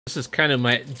This is kind of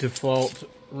my default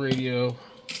radio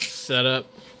setup.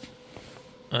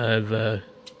 I've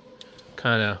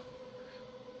kind of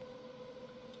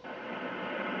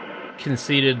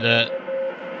conceded that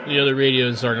the other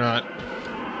radios are not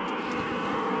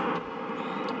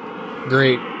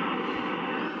great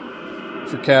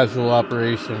for casual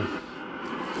operation.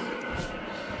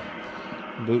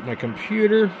 Boot my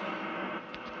computer,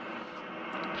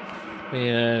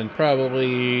 and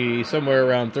probably somewhere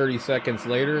around 30 seconds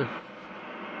later,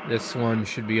 this one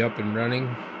should be up and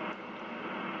running.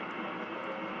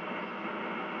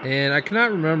 And I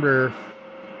cannot remember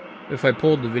if I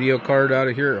pulled the video card out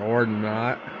of here or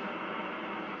not.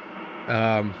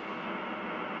 I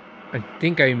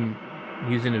think I'm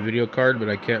using a video card, but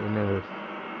I can't remember.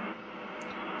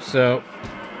 So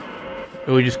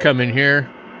we just come in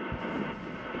here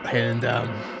and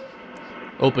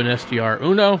open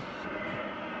sdruno.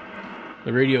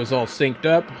 The radio is all synced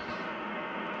up,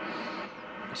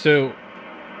 so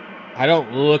I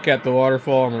don't look at the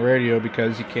waterfall on the radio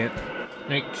because you can't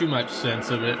make too much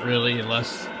sense of it really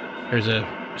unless there's a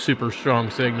super strong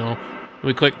signal.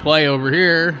 We click play over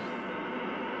here,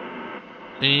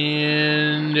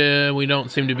 and we don't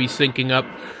seem to be syncing up,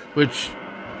 which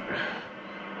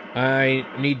I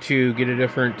need to get a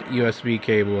different USB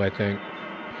cable, I think.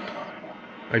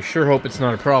 I sure hope it's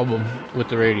not a problem with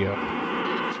the radio.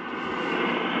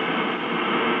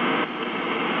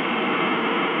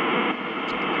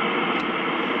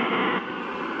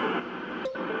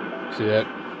 See that?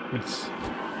 It's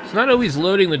not always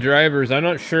loading the drivers. I'm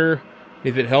not sure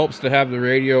if it helps to have the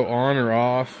radio on or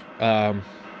off,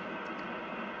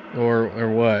 or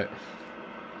what.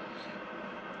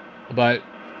 But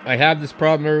I have this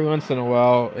problem every once in a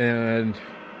while, and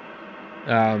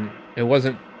it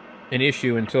wasn't an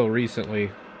issue until recently.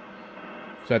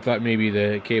 So I thought maybe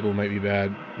the cable might be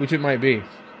bad, which it might be.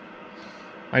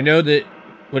 I know that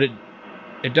what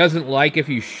it doesn't like if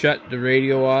you shut the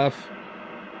radio off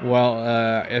while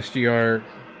sdruno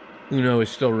is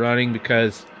still running,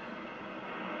 because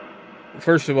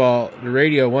first of all, the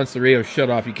radio, once the radio is shut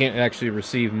off, you can't actually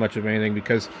receive much of anything,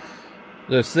 because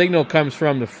the signal comes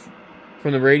from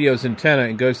the radio's antenna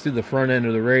and goes through the front end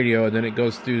of the radio, and then it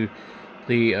goes through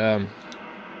the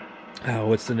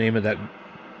what's the name of that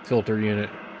filter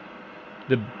unit?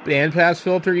 The bandpass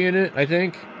filter unit, I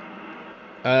think.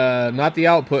 Not the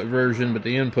output version, but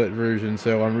the input version.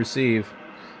 So on receive,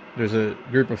 there's a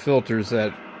group of filters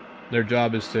that their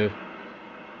job is to,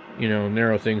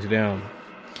 narrow things down.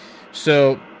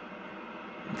 So,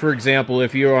 for example,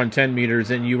 if you're on 10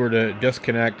 meters and you were to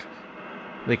disconnect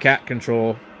the cat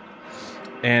control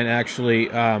and actually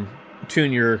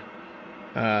tune your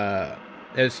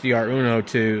sdruno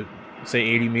to, say,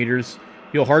 80 meters,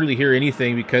 you'll hardly hear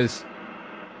anything, because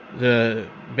the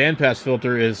bandpass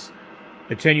filter is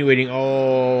attenuating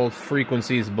all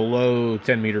frequencies below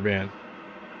 10 meter band.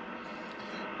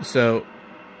 So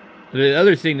the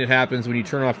other thing that happens when you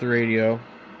turn off the radio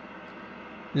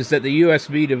is that the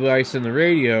USB device in the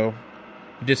radio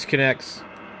disconnects,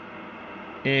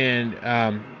 and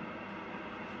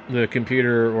the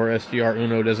computer or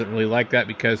sdruno doesn't really like that,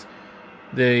 because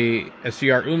the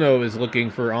sdruno is looking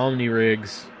for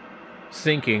OmniRig's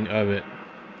syncing of it.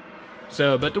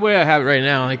 So, but the way I have it right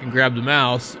now, I can grab the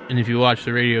mouse, and if you watch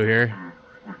the radio here,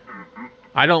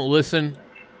 I don't listen.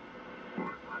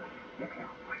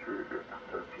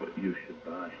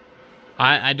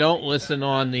 I don't listen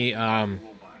on the sdruno.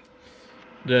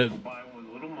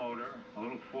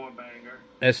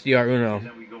 And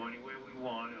then we go anywhere we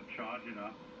want. It'll charge it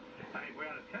up. We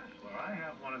had a Tesla. I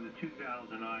have one of the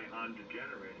 2009 Honda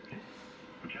generators,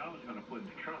 which I was going to put in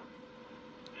the trunk,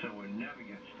 so it never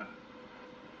gets stuck.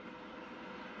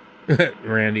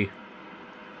 Randy. You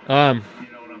know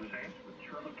what I'm saying? The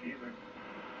trunk either.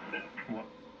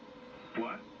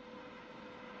 What?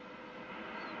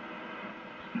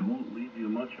 It won't leave you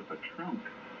much of a trunk.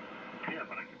 Yeah,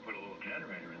 but I can put a little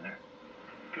generator in there.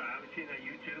 I was seeing on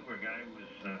YouTube where a guy was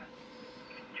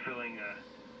filling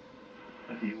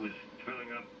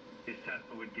up his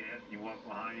Tesla with gas, and you walk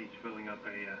behind, he's filling up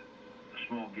a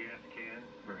small gas can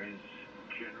for his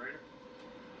generator.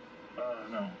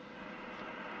 No.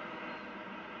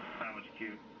 That was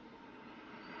cute.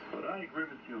 But I agree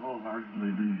with you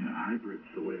wholeheartedly. The hybrid's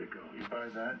the way to go. You buy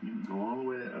that, you can go all the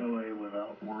way to LA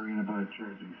without worrying about a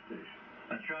charging station.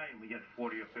 That's right. We get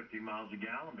 40 or 50 miles a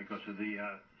gallon because of the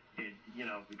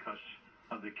because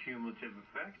of the cumulative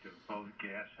effect of both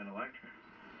gas and electric.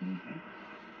 Mm-hmm.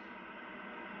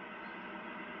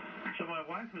 So my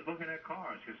wife was looking at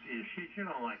cars because she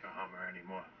don't like a Hummer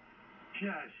anymore. She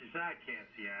said, I can't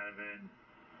see out of it.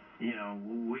 you know,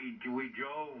 we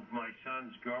drove my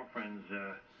son's girlfriend's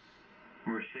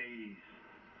Mercedes,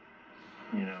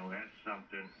 you know, that's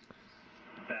something,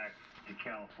 back to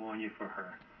California for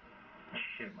her.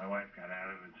 Shit, my wife got out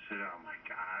of it and said, "Oh my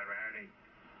God, Randy,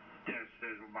 this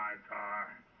isn't my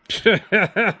car."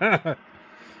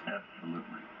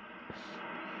 Absolutely.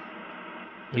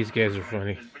 These guys are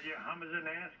funny. But your Hummer's an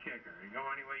ass kicker. You go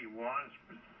anywhere you want.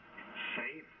 It's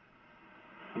safe.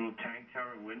 Little tank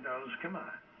turret windows. Come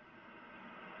on.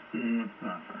 It's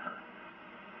not for her.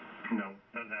 No,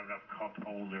 doesn't have enough cup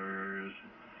holders.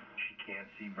 She can't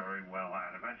see very well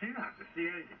out of it. I say not to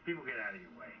see anything. People get out of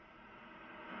your way.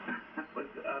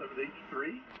 What's out of an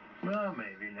H3? Well,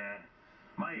 maybe not.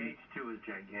 My H2 is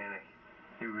gigantic.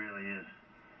 It really is.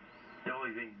 The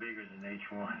only thing bigger than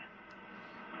H1.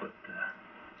 But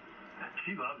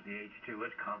she loves the H2.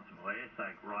 It's comfortable. It's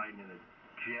like riding in a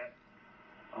jet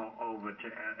over to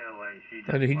LA.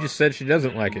 He just said she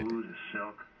doesn't like it. Smooth as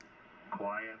silk,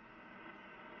 quiet.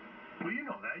 Well, you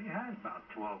know that. You had about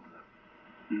 12 of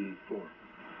them. 4.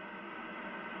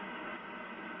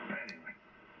 Anyway,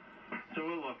 so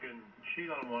we're looking. She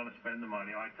don't want to spend the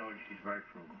money. I told you she's very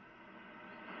frugal.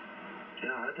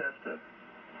 Yeah, I'd have to.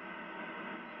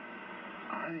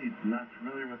 I'm not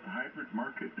familiar with the hybrid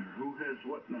market or who has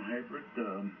what in the hybrid.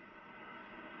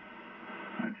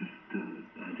 I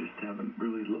just haven't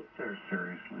really looked there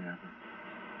seriously ever.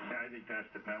 Yeah, I think that's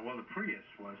the best. Well, the Prius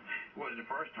was the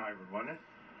first hybrid, wasn't it?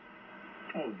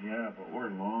 Oh yeah, but we're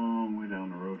a long way down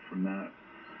the road from that.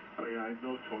 Oh yeah, I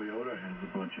know Toyota has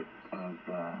a bunch of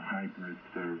hybrids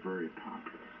that are very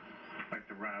popular. Like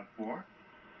the RAV4?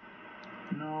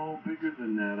 No, bigger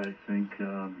than that, I think.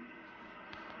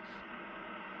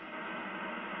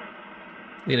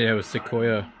 You didn't have a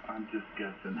Sequoia. I'm just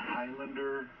guessing.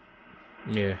 Highlander?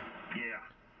 Yeah. Yeah.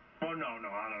 Oh, no, I don't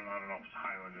know if it's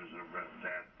Highlanders or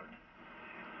that, but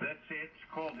that's it. It's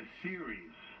called the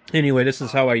Series. Anyway, this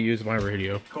is how I use my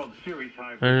radio. It's called the Series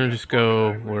Hybrid. I'm gonna just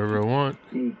go wherever I want.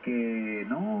 Okie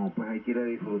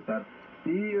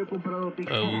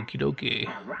dokie.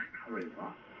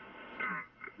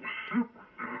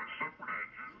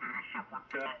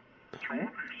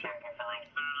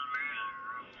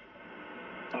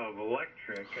 Of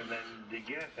electric and then the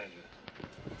gas engine.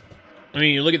 I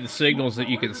mean, you look at the signals that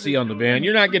you can see on the band.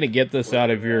 You're not going to get this out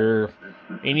of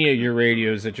any of your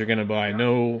radios that you're going to buy.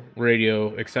 No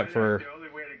radio, except for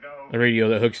a radio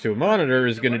that hooks to a monitor,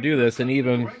 is going to do this. And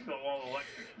even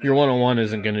your 101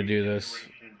 isn't going to do this.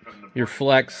 Your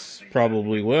Flex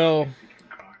probably will.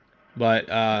 But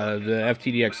the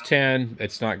FTDX10,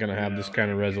 it's not going to have this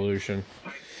kind of resolution.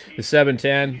 The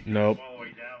 710, nope.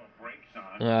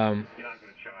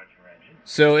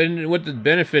 So, and what the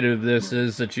benefit of this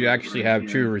is that you actually have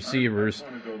two receivers,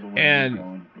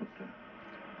 and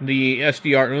the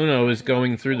sdruno is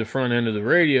going through the front end of the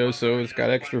radio, so it's got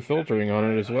extra filtering on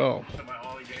it as well.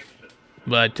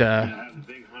 But,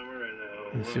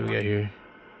 let's see what we got here.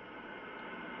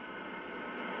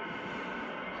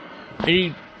 And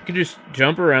you can just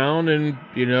jump around and,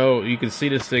 you know, you can see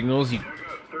the signals. You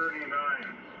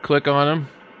click on them.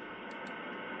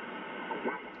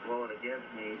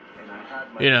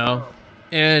 You know,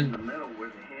 and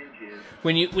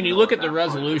when you look at the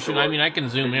resolution, I mean, I can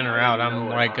zoom in or out. I'm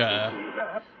like,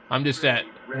 I'm just at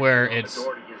where it's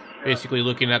basically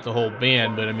looking at the whole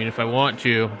band. But I mean, if I want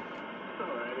to,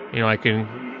 you know, I can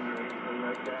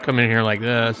come in here like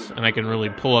this, and I can really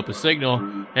pull up a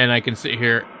signal, and I can sit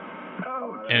here,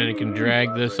 and I can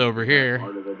drag this over here,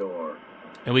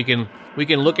 and we can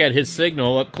look at his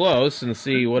signal up close and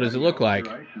see what does it look like.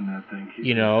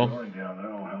 You know.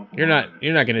 You're not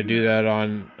going to do that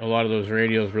on a lot of those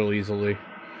radios real easily.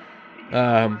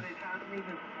 But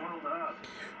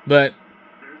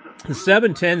the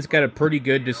 710's got a pretty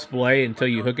good display until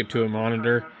you hook it to a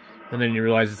monitor, and then you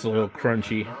realize it's a little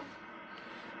crunchy.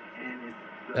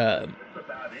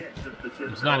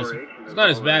 It's not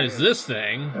as bad as this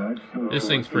thing. This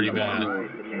thing's pretty bad.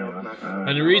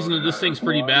 And the reason that this thing's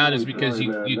pretty bad is because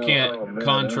you can't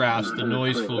contrast the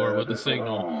noise floor with the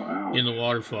signal in the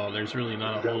waterfall. There's really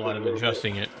not a whole lot of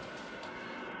adjusting it.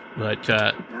 But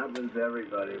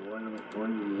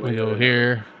we go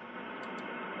here.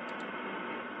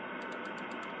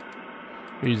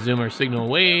 We zoom our signal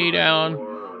way down.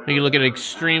 We can look at an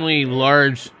extremely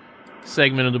large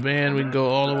segment of the band. We can go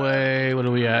all the way. What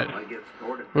are we at?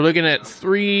 We're looking at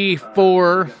 3,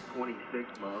 4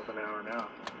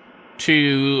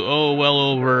 to well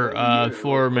over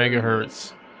 4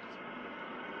 megahertz.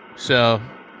 So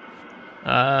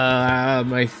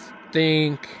I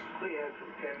think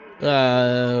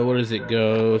what does it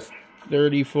go?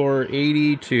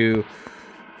 3480 to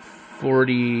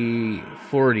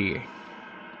 4040.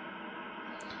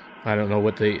 I don't know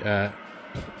what the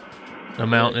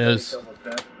amount is.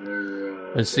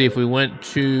 Let's see if we went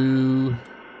to.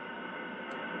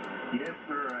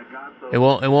 It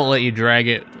won't let you drag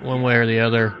it one way or the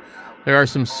other. There are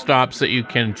some stops that you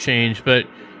can change, but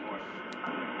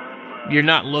you're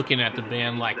not looking at the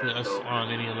band like this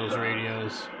on any of those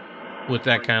radios with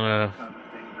that kind of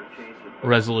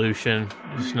resolution.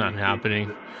 It's not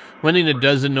happening. One thing that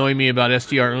does annoy me about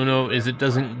sdruno is it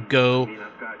doesn't go.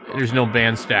 There's no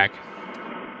band stack.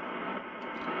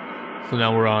 So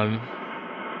now we're on.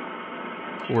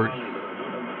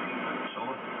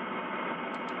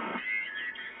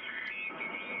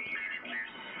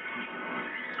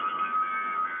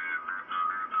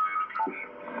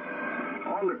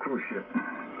 On the cruise ship.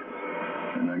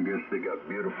 And I guess they got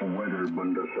beautiful weather in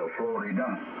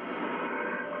Florida.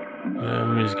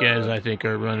 These guys, I think,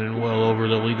 are running well over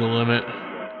the legal limit. I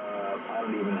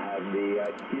don't even have the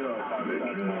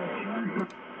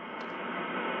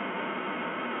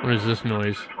What is this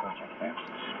noise?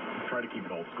 Try to keep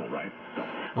it old school, right? So,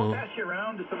 Oh. I'll pass you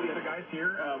around to some of the other guys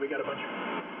here. We got a bunch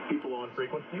of people on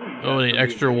frequency. Oh, the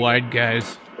extra wide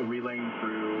guys. Relaying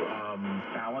through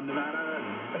Allen, Nevada.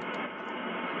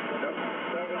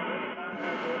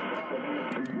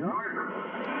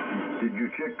 Did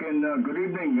you check in? Good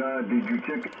evening. Did you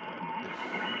check in?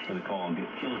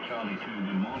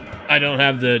 I don't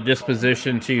have the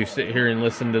disposition to sit here and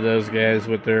listen to those guys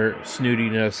with their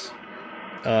snootiness.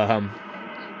 Some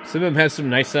of them have some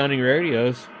nice sounding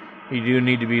radios. You do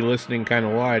need to be listening kind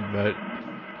of wide, but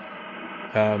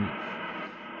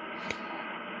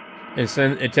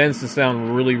it tends to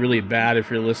sound really, really bad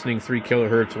if you're listening 3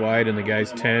 kilohertz wide and the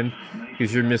guy's 10,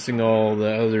 because you're missing all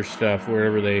the other stuff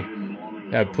wherever they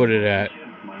have put it at.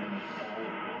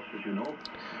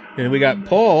 And we got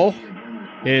Paul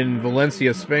in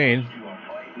Valencia, Spain,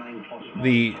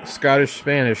 the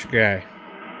Scottish-Spanish guy.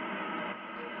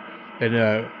 And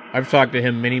I've talked to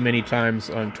him many, many times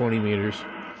on 20 meters.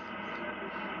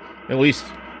 At least,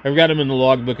 I've got him in the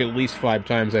logbook at least 5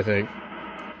 times, I think.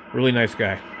 Really nice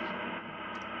guy.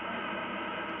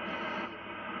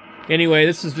 Anyway,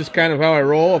 this is just kind of how I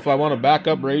roll. If I want a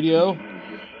backup radio,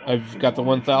 I've got the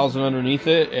 1000 underneath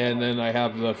it, and then I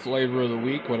have the flavor of the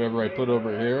week, whatever I put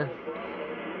over here.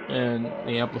 And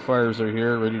the amplifiers are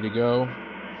here, ready to go.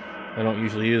 I don't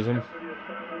usually use them.